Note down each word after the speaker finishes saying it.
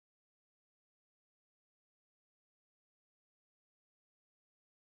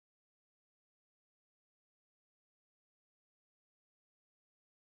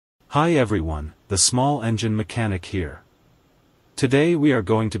Hi everyone, the small engine mechanic here. Today we are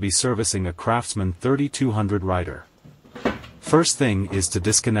going to be servicing a Craftsman 3200 rider. First thing is to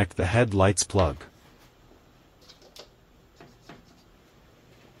disconnect the headlights plug.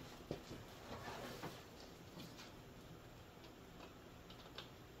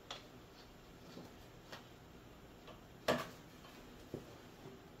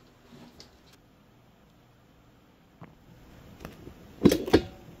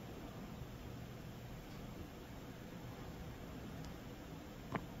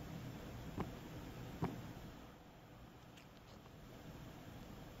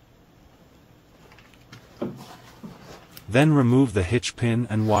 Then remove the hitch pin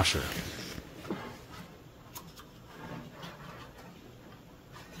and washer.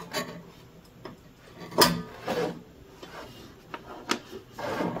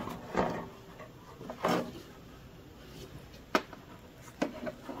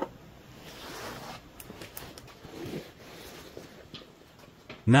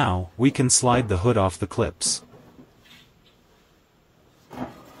 Now, we can slide the hood off the clips.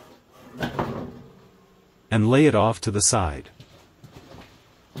 And lay it off to the side.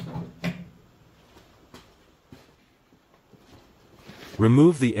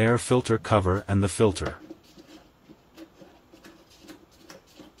 Remove the air filter cover and the filter.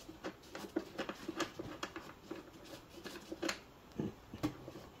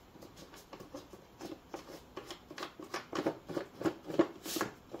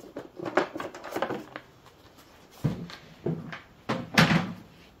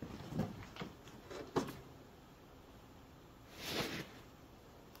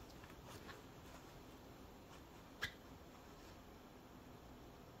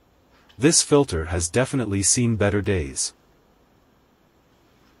 This filter has definitely seen better days.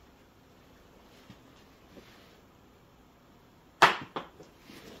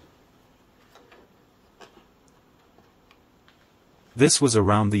 This was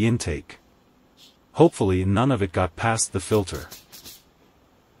around the intake. Hopefully none of it got past the filter.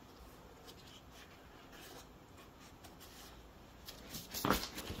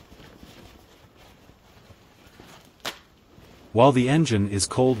 While the engine is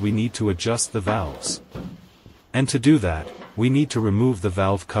cold, we need to adjust the valves. And to do that, we need to remove the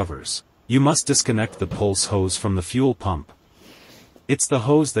valve covers. You must disconnect the pulse hose from the fuel pump. It's the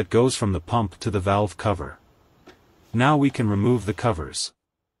hose that goes from the pump to the valve cover. Now we can remove the covers.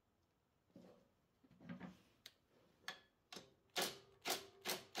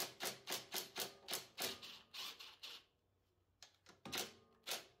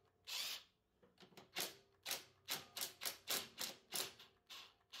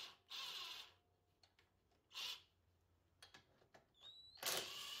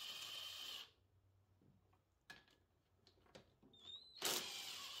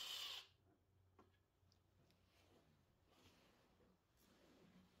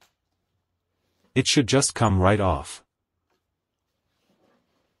 It should just come right off.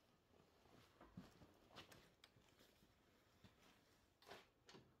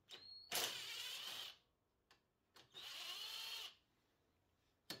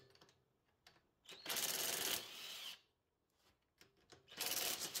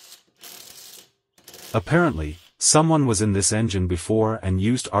 Apparently, someone was in this engine before and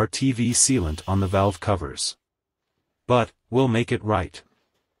used RTV sealant on the valve covers. But, we'll make it right.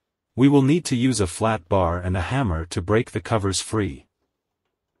 We will need to use a flat bar and a hammer to break the covers free.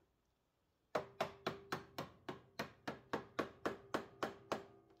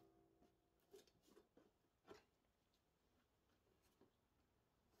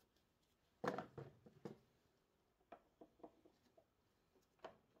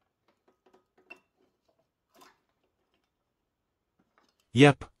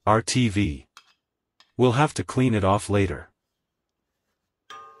 Yep, RTV. We'll have to clean it off later.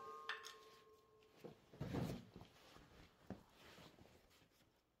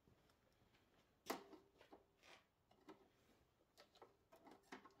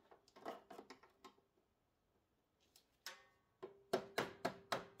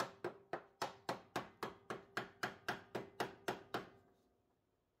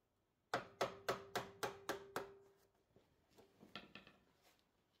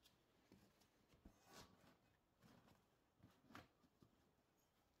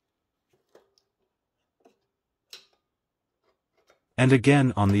 And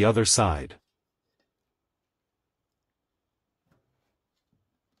again on the other side.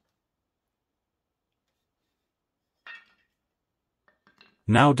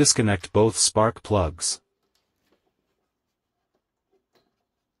 Now disconnect both spark plugs.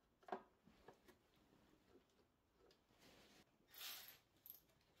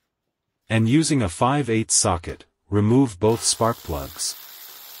 And using a 5/8 socket, remove both spark plugs.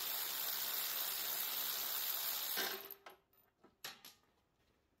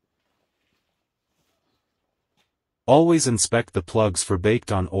 Always inspect the plugs for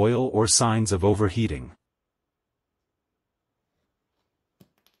baked on oil or signs of overheating.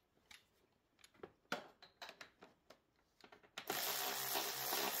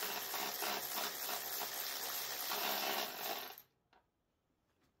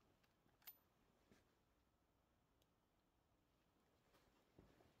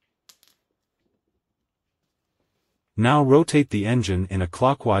 Now rotate the engine in a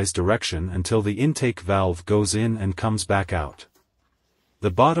clockwise direction until the intake valve goes in and comes back out.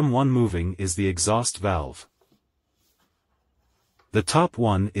 The bottom one moving is the exhaust valve. The top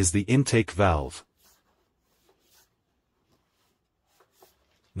one is the intake valve.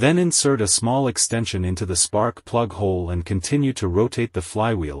 Then insert a small extension into the spark plug hole and continue to rotate the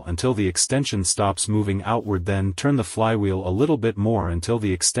flywheel until the extension stops moving outward. Then turn the flywheel a little bit more until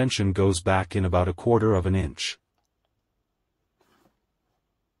the extension goes back in about 1/4 of an inch.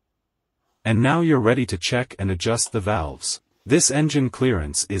 And now you're ready to check and adjust the valves. This engine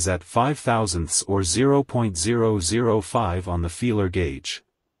clearance is at 5 thousandths or 0.005 on the feeler gauge.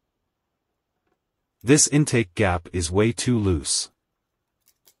 This intake gap is way too loose.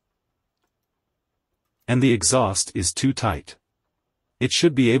 And the exhaust is too tight. It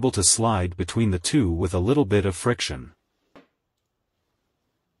should be able to slide between the two with a little bit of friction.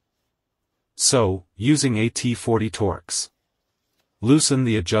 So, using AT40 Torx, loosen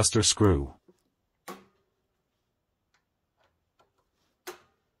the adjuster screw.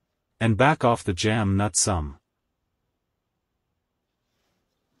 And back off the jam nut some.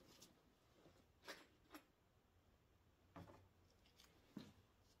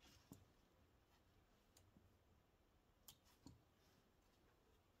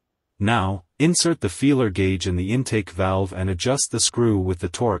 Now, insert the feeler gauge in the intake valve and adjust the screw with the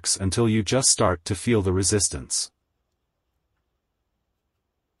Torx until you just start to feel the resistance.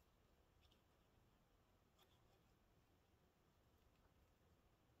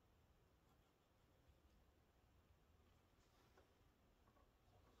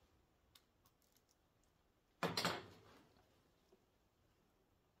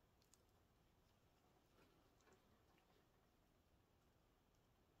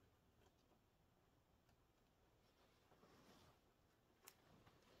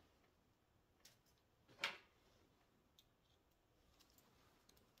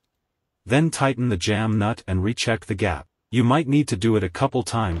 Then tighten the jam nut and recheck the gap. You might need to do it a couple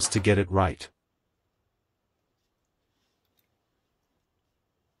times to get it right.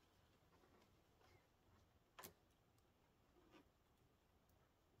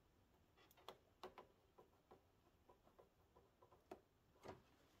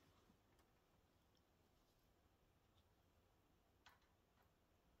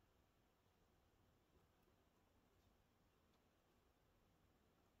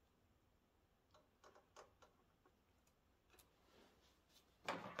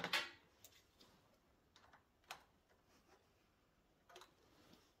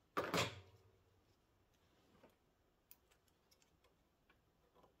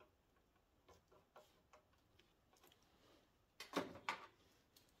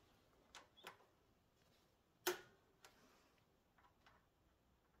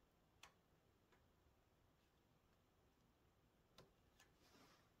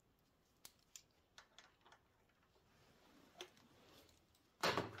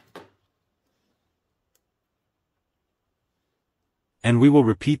 And we will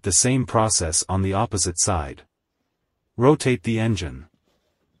repeat the same process on the opposite side. Rotate the engine.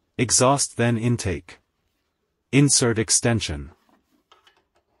 Exhaust, then intake. Insert extension.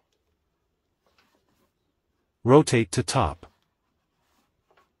 Rotate to top.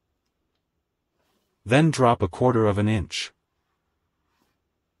 Then drop 1/4 of an inch.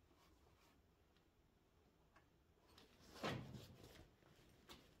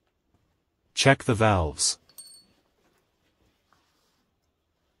 Check the valves.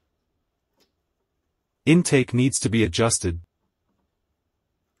 Intake needs to be adjusted.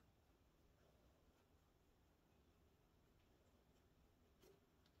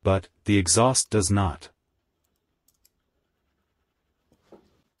 But the exhaust does not.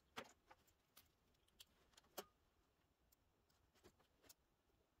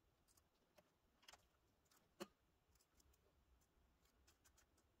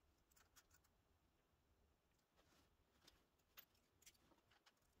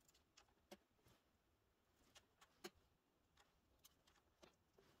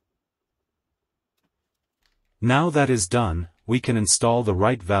 Now that is done, we can install the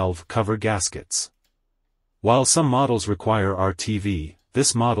right valve cover gaskets. While some models require RTV,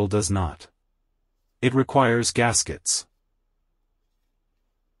 this model does not. It requires gaskets.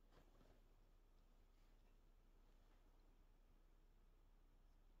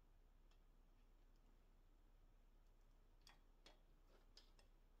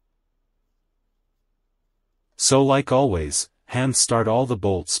 So like always, hand start all the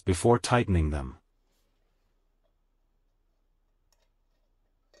bolts before tightening them.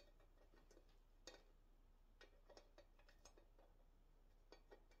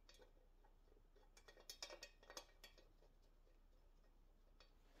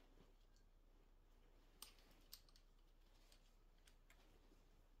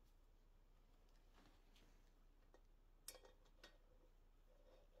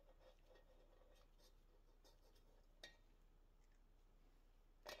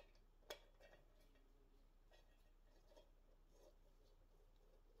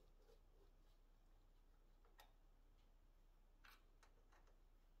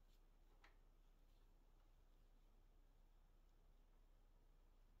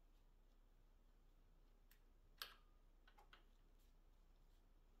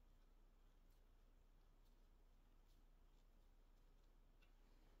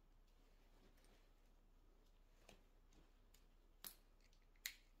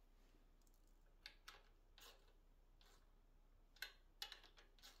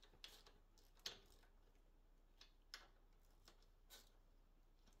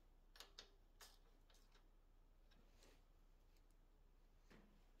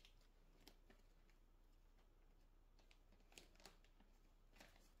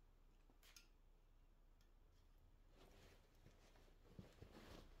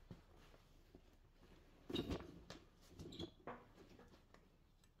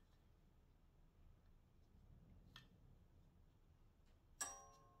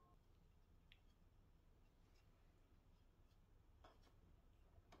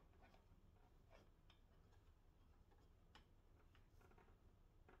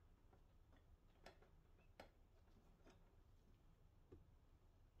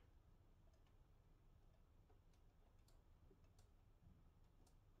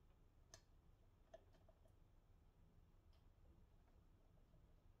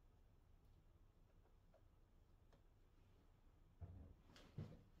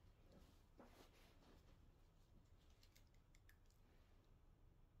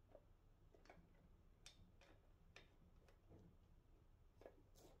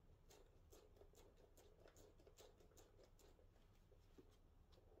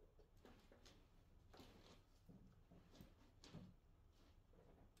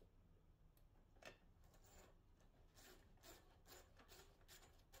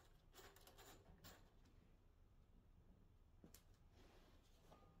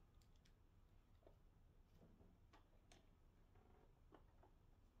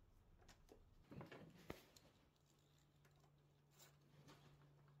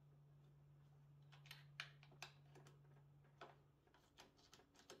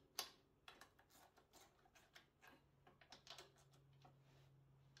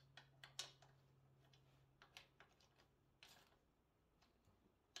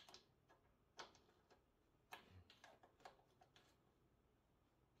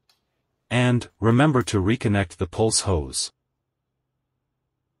 And, remember to reconnect the pulse hose.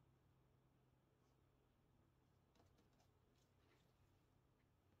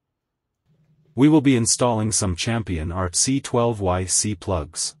 We will be installing some Champion Art C12YC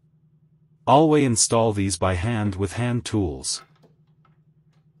plugs. Always install these by hand with hand tools.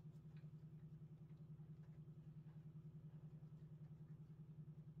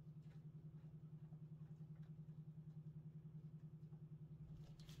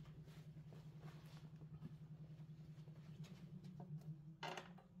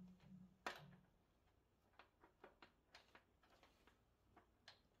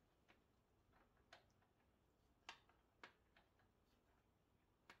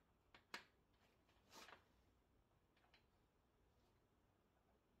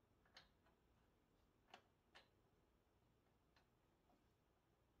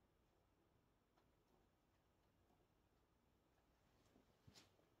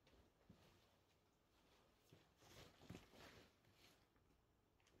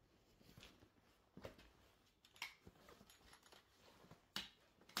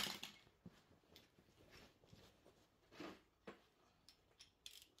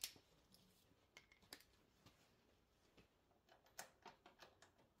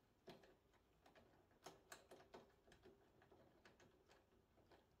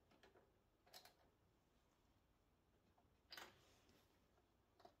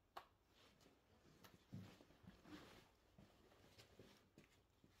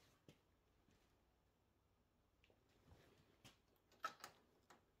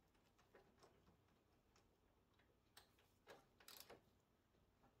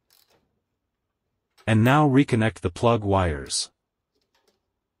 And now reconnect the plug wires.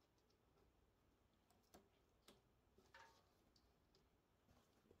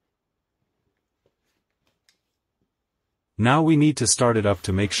 Now we need to start it up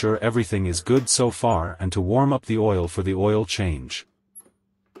to make sure everything is good so far and to warm up the oil for the oil change.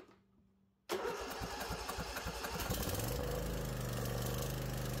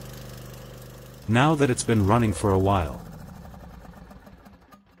 Now that it's been running for a while,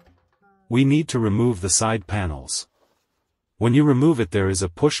 we need to remove the side panels. When you remove it, there is a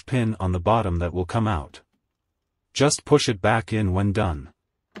push pin on the bottom that will come out. Just push it back in when done.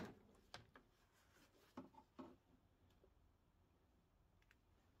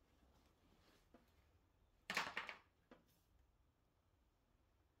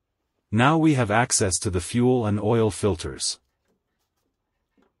 Now we have access to the fuel and oil filters.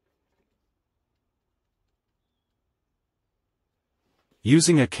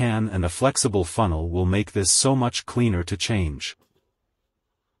 Using a can and a flexible funnel will make this so much cleaner to change.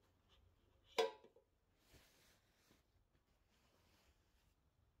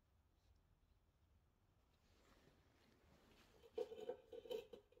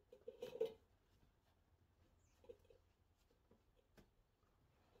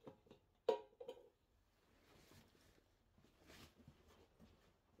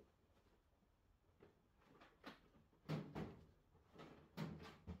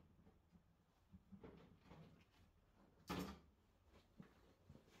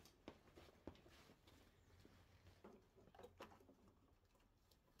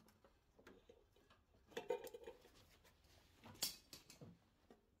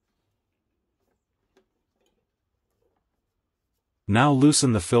 Now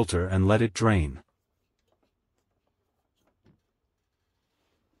loosen the filter and let it drain.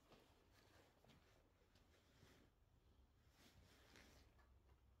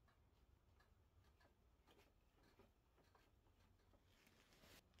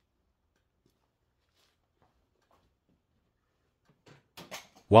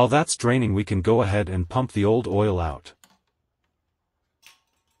 While that's draining, we can go ahead and pump the old oil out.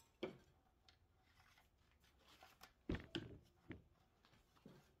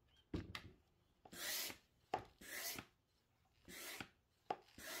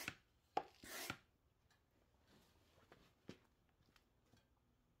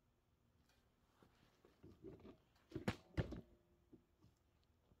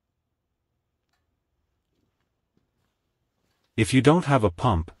 If you don't have a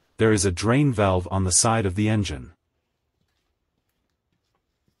pump, there is a drain valve on the side of the engine.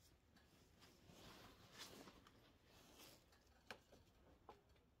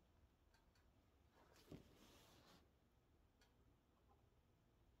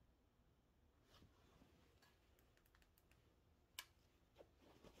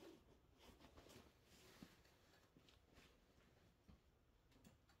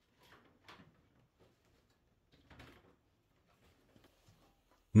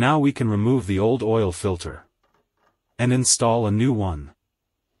 Now we can remove the old oil filter and install a new one.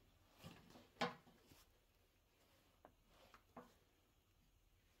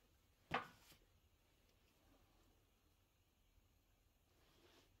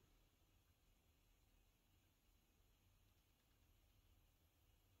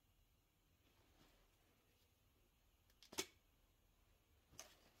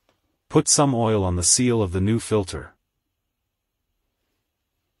 Put some oil on the seal of the new filter.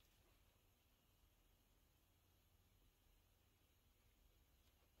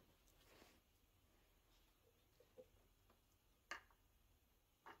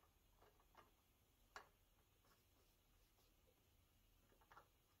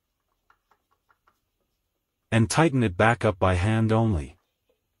 And tighten it back up by hand only.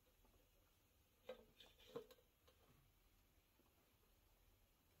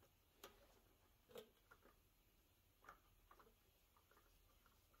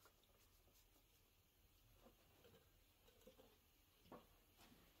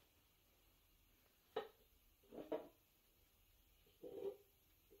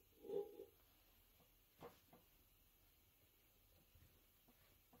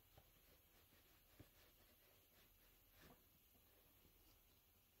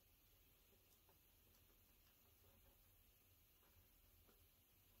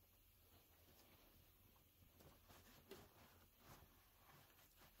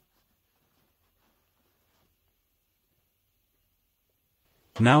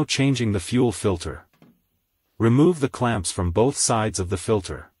 Now changing the fuel filter. Remove the clamps from both sides of the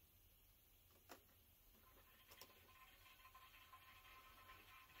filter.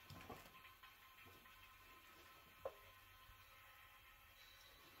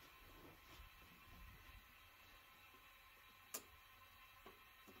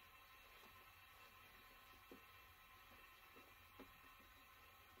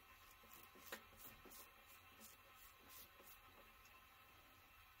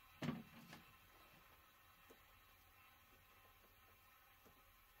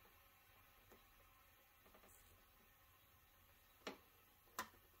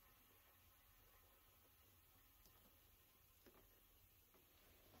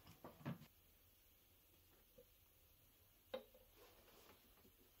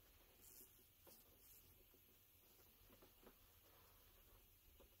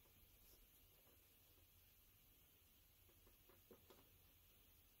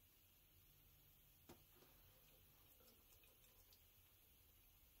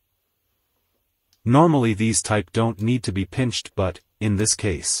 Normally these type don't need to be pinched, but, in this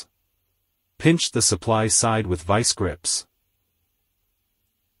case, pinch the supply side with vice grips.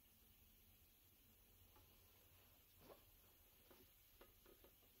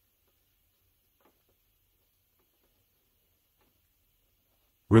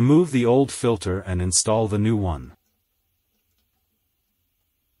 Remove the old filter and install the new one.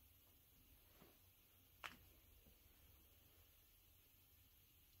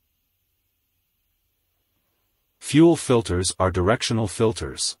 Fuel filters are directional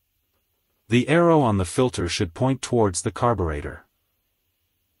filters. The arrow on the filter should point towards the carburetor.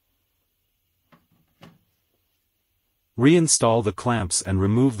 Reinstall the clamps and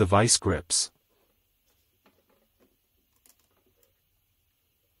remove the vice grips.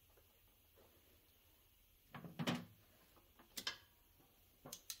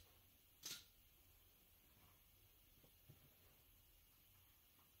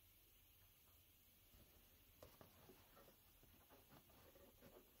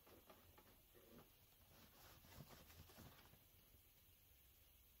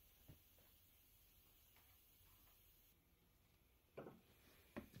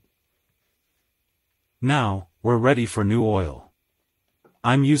 Now, we're ready for new oil.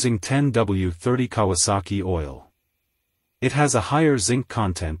 I'm using 10W30 Kawasaki oil. It has a higher zinc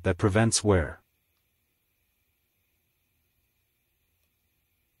content that prevents wear.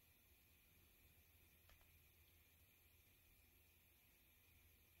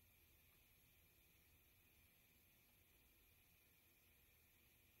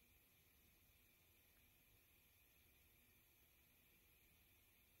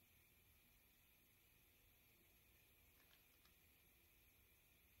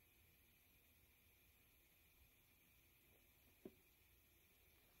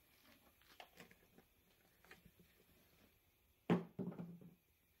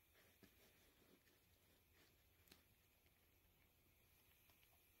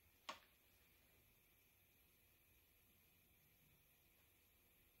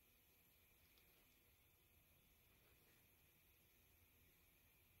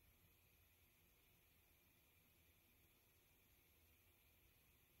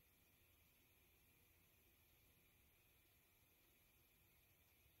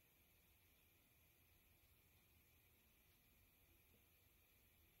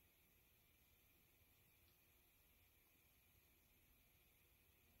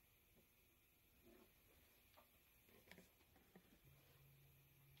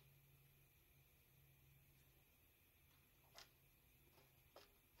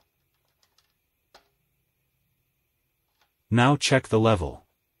 Now check the level.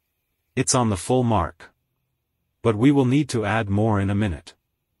 It's on the full mark. But we will need to add more in a minute.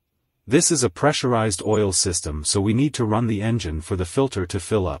 This is a pressurized oil system, so we need to run the engine for the filter to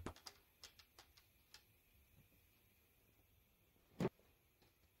fill up.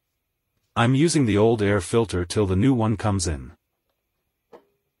 I'm using the old air filter till the new one comes in.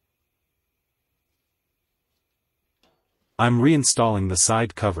 I'm reinstalling the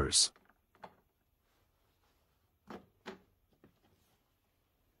side covers.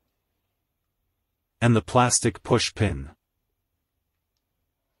 And the plastic push pin.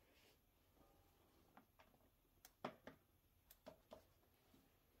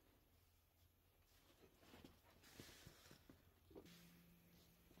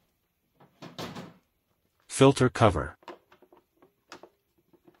 Filter cover.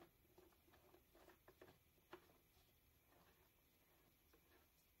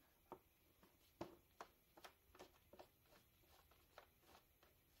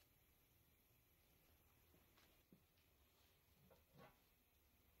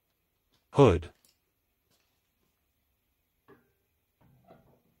 Hood.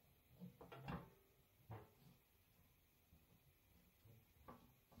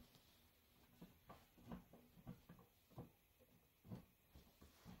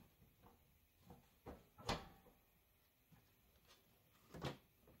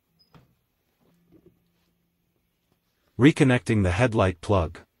 Reconnecting the headlight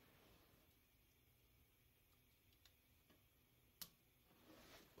plug.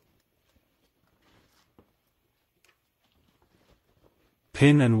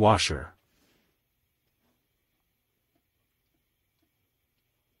 Pin and washer.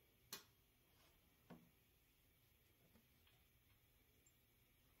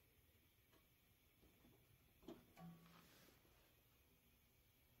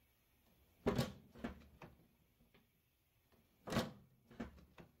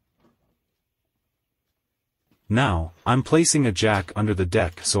 Now, I'm placing a jack under the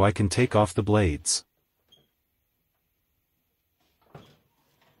deck so I can take off the blades.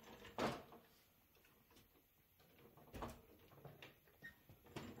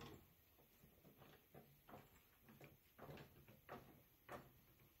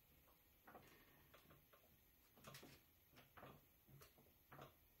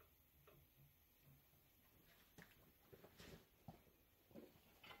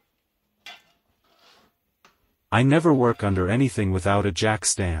 I never work under anything without a jack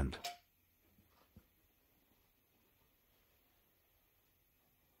stand.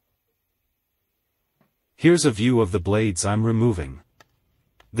 Here's a view of the blades I'm removing.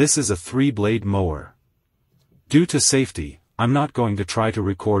 This is a 3-blade mower. Due to safety, I'm not going to try to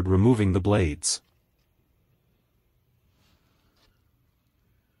record removing the blades.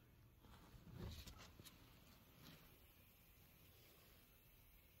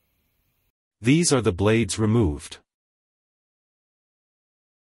 These are the blades removed.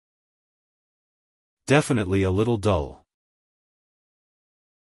 Definitely a little dull.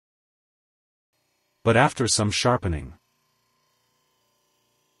 But after some sharpening,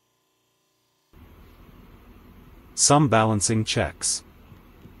 some balancing checks,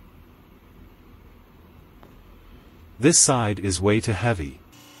 this side is way too heavy.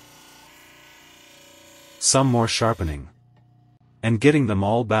 Some more sharpening, and getting them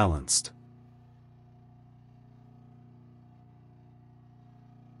all balanced.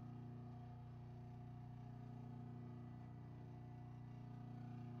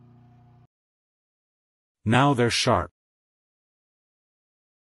 Now they're sharp.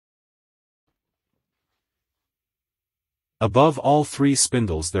 Above all 3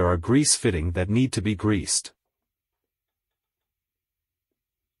 spindles there are grease fitting that need to be greased.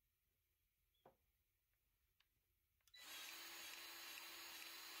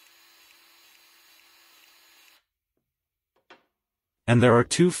 And there are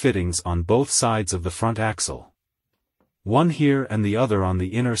 2 fittings on both sides of the front axle. One here and the other on the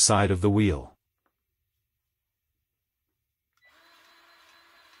inner side of the wheel.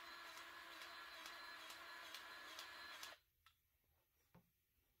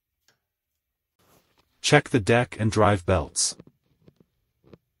 Check the deck and drive belts.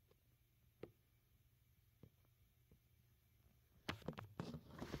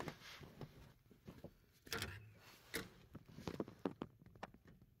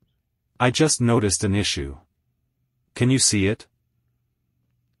 I just noticed an issue. Can you see it?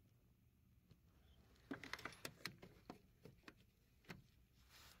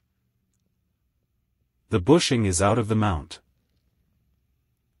 The bushing is out of the mount.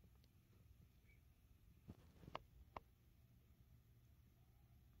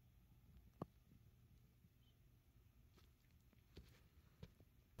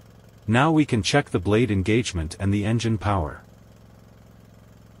 Now we can check the blade engagement and the engine power.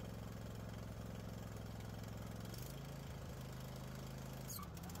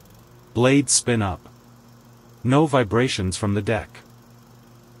 Blades spin up. No vibrations from the deck.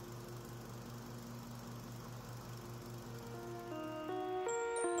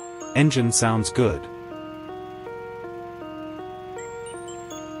 Engine sounds good.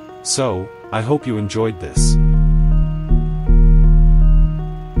 So, I hope you enjoyed this.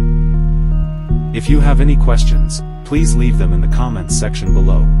 If you have any questions, please leave them in the comments section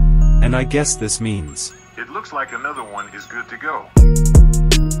below. And I guess this means it looks like another one is good to go.